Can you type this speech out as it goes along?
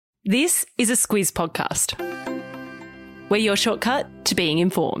This is a Squiz podcast. We're your shortcut to being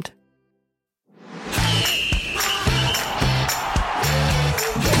informed.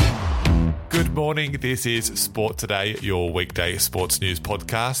 Good morning, this is Sport Today, your weekday sports news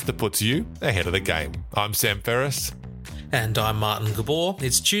podcast that puts you ahead of the game. I'm Sam Ferris. And I'm Martin Gabor.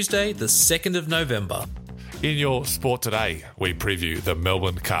 It's Tuesday, the 2nd of November. In your Sport Today, we preview the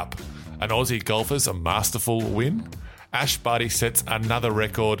Melbourne Cup. An Aussie golfer's a masterful win. Ash Barty sets another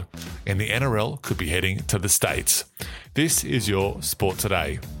record, and the NRL could be heading to the States. This is your Sport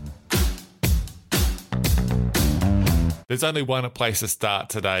Today. There's only one place to start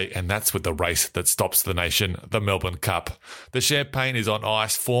today, and that's with the race that stops the nation, the Melbourne Cup. The champagne is on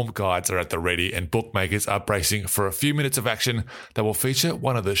ice, form guides are at the ready, and bookmakers are bracing for a few minutes of action that will feature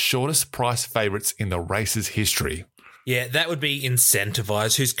one of the shortest price favourites in the race's history. Yeah, that would be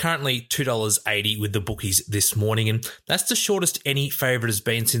Incentivise, who's currently $2.80 with the bookies this morning, and that's the shortest any favourite has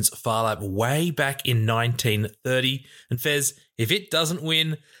been since Phar Lap way back in 1930. And Fez, if it doesn't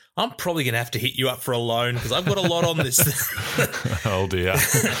win, I'm probably going to have to hit you up for a loan because I've got a lot on this. Oh dear.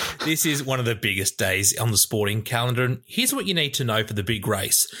 This is one of the biggest days on the sporting calendar, and here's what you need to know for the big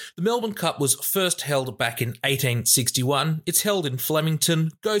race. The Melbourne Cup was first held back in 1861. It's held in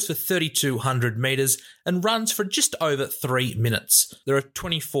Flemington, goes for 3,200 metres and runs for just over 3 minutes. There are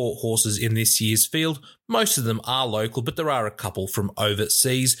 24 horses in this year's field. Most of them are local, but there are a couple from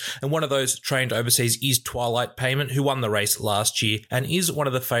overseas. And one of those trained overseas is Twilight Payment, who won the race last year and is one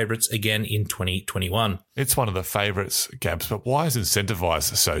of the favourites again in 2021. It's one of the favourites, Gabs, but why is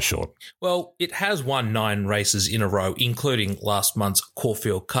Incentivise so short? Well, it has won 9 races in a row, including last month's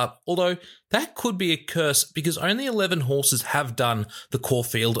Caulfield Cup, although that could be a curse because only 11 horses have done the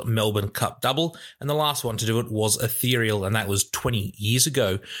Caulfield Melbourne Cup double, and the last one to do it was Ethereal, and that was 20 years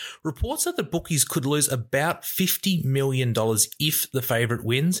ago. Reports are that bookies could lose about $50 million if the favourite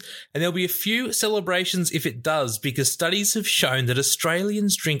wins, and there'll be a few celebrations if it does because studies have shown that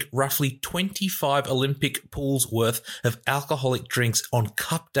Australians drink roughly 25 Olympic pools worth of alcoholic drinks on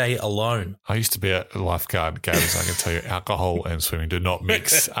Cup Day alone. I used to be a lifeguard, Gabs. I can tell you alcohol and swimming do not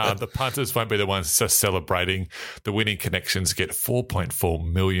mix. The punters won't be the ones just celebrating. The winning connections get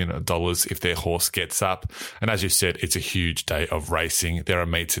 $4.4 million if their horse gets up. And as you said, it's a huge day of racing. There are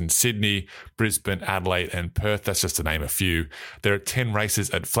meets in Sydney, Brisbane, Adelaide and Perth. That's just to name a few. There are 10 races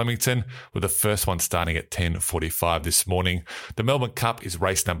at Flemington, with the first one starting at 10:45 this morning. The Melbourne Cup is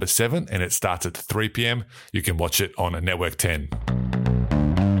race number 7 and it starts at 3 p.m. You can watch it on Network 10.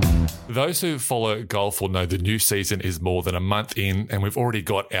 Those who follow golf will know the new season is more than a month in, and we've already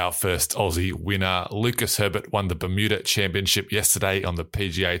got our first Aussie winner. Lucas Herbert won the Bermuda Championship yesterday on the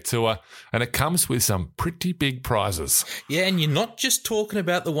PGA Tour, and it comes with some pretty big prizes. Yeah, and you're not just talking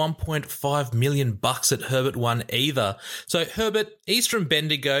about the $1.5 million that Herbert won either. So Herbert, he's from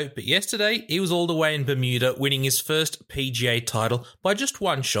Bendigo, but yesterday he was all the way in Bermuda, winning his first PGA title by just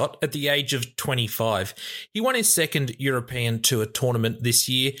one shot at the age of 25. He won his second European Tour tournament this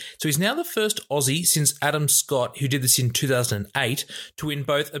year, so he's now the first Aussie since Adam Scott, who did this in 2008, to win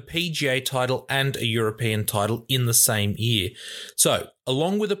both a PGA title and a European title in the same year. So,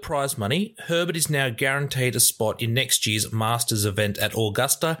 along with the prize money, Herbert is now guaranteed a spot in next year's Masters event at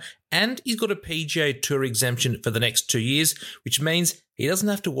Augusta, and he's got a PGA Tour exemption for the next 2 years, which means he doesn't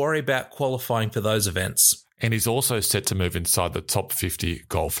have to worry about qualifying for those events. And he's also set to move inside the top 50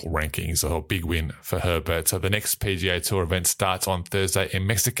 golf rankings, a big win for Herbert. So the next PGA Tour event starts on Thursday in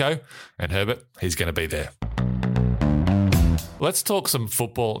Mexico, and Herbert, he's going to be there. Let's talk some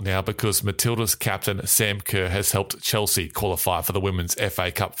football now because Matilda's captain Sam Kerr has helped Chelsea qualify for the Women's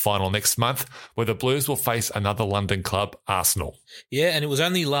FA Cup final next month, where the Blues will face another London club, Arsenal. Yeah, and it was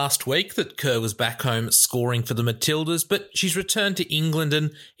only last week that Kerr was back home scoring for the Matildas, but she's returned to England,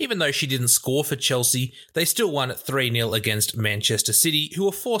 and even though she didn't score for Chelsea, they still won 3-0 against Manchester City, who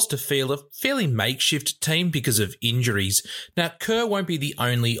were forced to field a fairly makeshift team because of injuries. Now, Kerr won't be the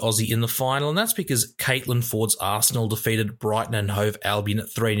only Aussie in the final, and that's because Caitlin Ford's Arsenal defeated Brighton and Hove Albion at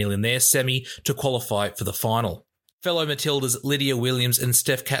 3-0 in their semi to qualify for the final. Fellow Matildas Lydia Williams and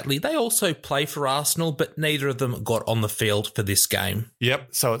Steph Catley, they also play for Arsenal, but neither of them got on the field for this game. Yep,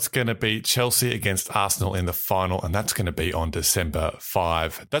 so it's going to be Chelsea against Arsenal in the final, and that's going to be on December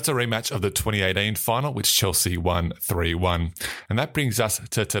 5. That's a rematch of the 2018 final, which Chelsea won 3-1. And that brings us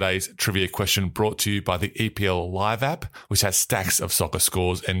to today's trivia question brought to you by the EPL Live app, which has stacks of soccer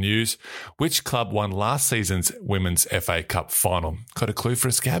scores and news. Which club won last season's Women's FA Cup final? Got a clue for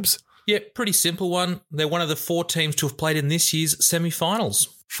us, Gabs? Yeah, pretty simple one. They're one of the 4 teams to have played in this year's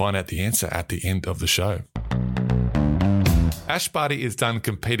semi-finals. Find out the answer at the end of the show. Ash Barty is done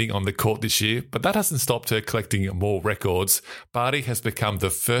competing on the court this year, but that hasn't stopped her collecting more records. Barty has become the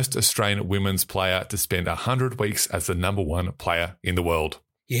first Australian women's player to spend 100 weeks as the number one player in the world.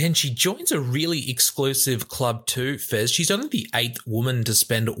 Yeah, and she joins a really exclusive club too, Fez. She's only the 8th woman to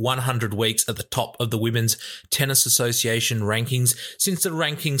spend 100 weeks at the top of the Women's Tennis Association rankings since the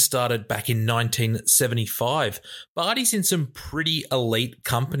rankings started back in 1975. Barty's in some pretty elite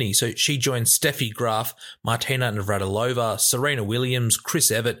company. So she joins Steffi Graf, Martina Navratilova, Serena Williams,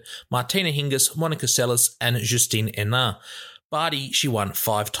 Chris Evert, Martina Hingis, Monica Seles, and Justine Henin. Barty, she won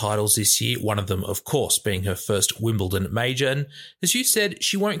 5 titles this year, one of them, of course, being her first Wimbledon major. And as you said,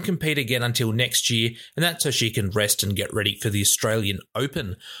 she won't compete again until next year, and that's so she can rest and get ready for the Australian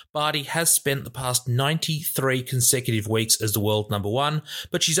Open. Barty has spent the past 93 consecutive weeks as the world number one,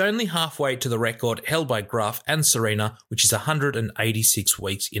 but she's only halfway to the record held by Graf and Serena, which is 186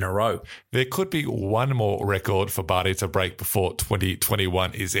 weeks in a row. There could be one more record for Barty to break before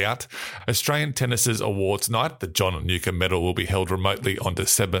 2021 is out. Australian Tennis's Awards Night, the John Newcombe Medal, will be held remotely on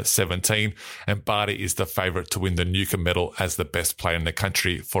December 17, and Barty is the favourite to win the Newcombe Medal as the best player in the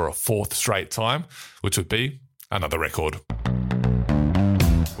country for a 4th straight time, which would be another record.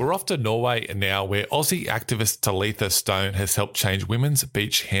 We're off to Norway now, where Aussie activist Talitha Stone has helped change women's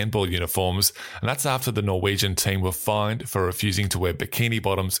beach handball uniforms, and that's after the Norwegian team were fined for refusing to wear bikini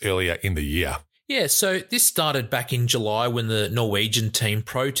bottoms earlier in the year. Yeah, so this started back in July when the Norwegian team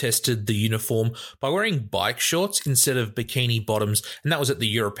protested the uniform by wearing bike shorts instead of bikini bottoms, and that was at the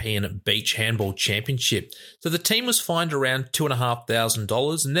European Beach Handball Championship. So the team was fined around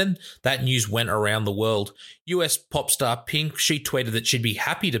 $2,500, and then that news went around the world. US pop star Pink, she tweeted that she'd be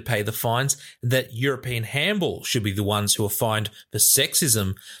happy to pay the fines and that European Handball should be the ones who are fined for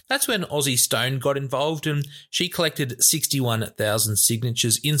sexism. That's when Aussie Stone got involved, and she collected 61,000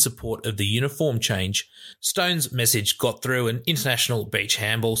 signatures in support of the uniform change. Stone's message got through, and International Beach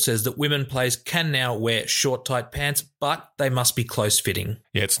Handball says that women players can now wear short, tight pants, but they must be close-fitting.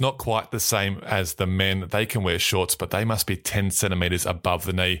 Yeah, it's not quite the same as the men. They can wear shorts, but they must be 10 centimetres above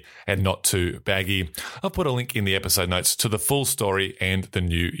the knee and not too baggy. I'll put a link in the episode notes to the full story and the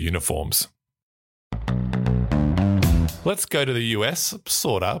new uniforms. Let's go to the US,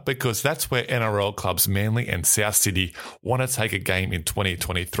 sorta, because that's where NRL clubs Manly and South Sydney want to take a game in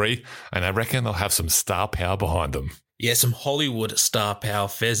 2023, and I reckon they'll have some star power behind them. Yeah, some Hollywood star power,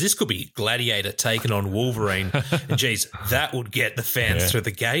 Fez. This could be Gladiator taking on Wolverine. And geez, that would get the fans through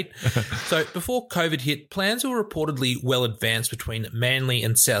the gate. So before COVID hit, plans were reportedly well advanced between Manly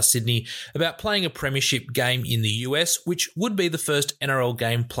and South Sydney about playing a premiership game in the US, which would be the first NRL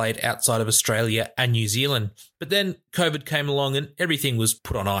game played outside of Australia and New Zealand. But then COVID came along and everything was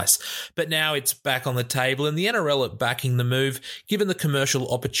put on ice. But now it's back on the table, and the NRL are backing the move, given the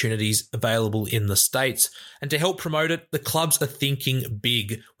commercial opportunities available in the States. And to help promote it, the clubs are thinking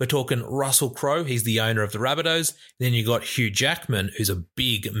big. We're talking Russell Crowe, he's the owner of the Rabbitohs. Then you got Hugh Jackman, who's a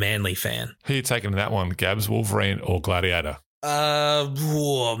big Manly fan. Who are you taking in that one, Gabs, Wolverine or Gladiator?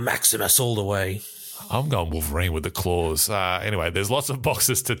 Maximus all the way. I'm going Wolverine with the claws. Anyway, there's lots of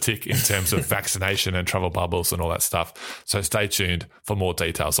boxes to tick in terms of vaccination and travel bubbles and all that stuff. So stay tuned for more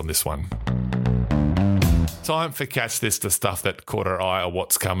details on this one. Time for Catch This, the stuff that caught our eye or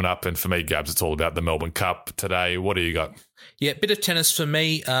what's coming up. And for me, Gabs, it's all about the Melbourne Cup today. What do you got? Yeah, bit of tennis for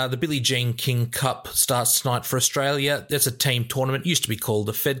me. The Billie Jean King Cup starts tonight for Australia. That's a team tournament, used to be called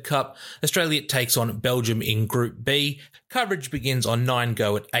the Fed Cup. Australia takes on Belgium in Group B. Coverage begins on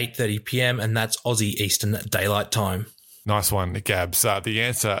 9Go at 8:30pm, and that's Aussie Eastern Daylight Time. Nice one, Gabs. The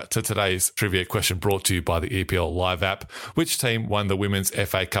answer to today's trivia question brought to you by the EPL Live app. Which team won the Women's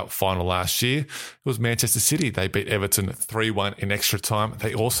FA Cup final last year? It was Manchester City. They beat Everton 3-1 in extra time.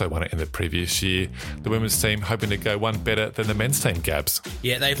 They also won it in the previous year. The women's team hoping to go one better than the men's team, Gabs.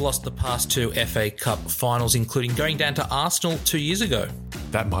 Yeah, they've lost the past 2 FA Cup finals, including going down to Arsenal 2 years ago.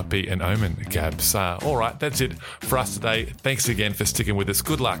 That might be an omen, Gabs. All right, that's it for us today. Thanks again for sticking with us.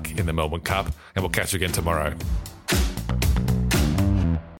 Good luck in the Melbourne Cup, and we'll catch you again tomorrow.